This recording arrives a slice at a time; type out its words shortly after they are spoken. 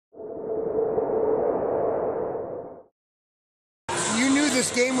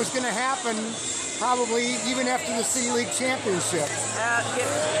this game was going to happen probably even after the City League Championship.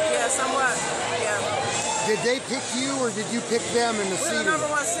 Yeah, somewhat, yeah. Did they pick you or did you pick them in the seeding? We're the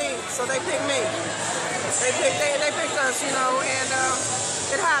 #1 seed, so they picked me. They picked us, you know, and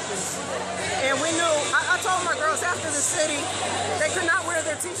it happens. And we knew, I told my girls after the city, they could not wear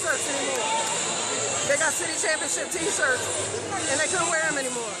their t-shirts anymore. They got city championship t-shirts, and they couldn't wear them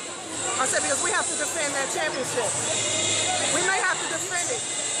anymore. I said, because we have to defend that championship. We may have to defend it.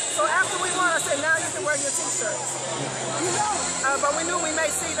 So after we won, I said, now you can wear your t-shirts. But we knew we may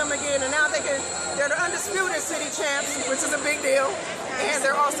see them again, and now they're the undisputed city champs, which is a big deal, and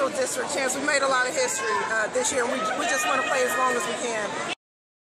they're also district champs. We made a lot of history this year, and we just want to play as long as we can.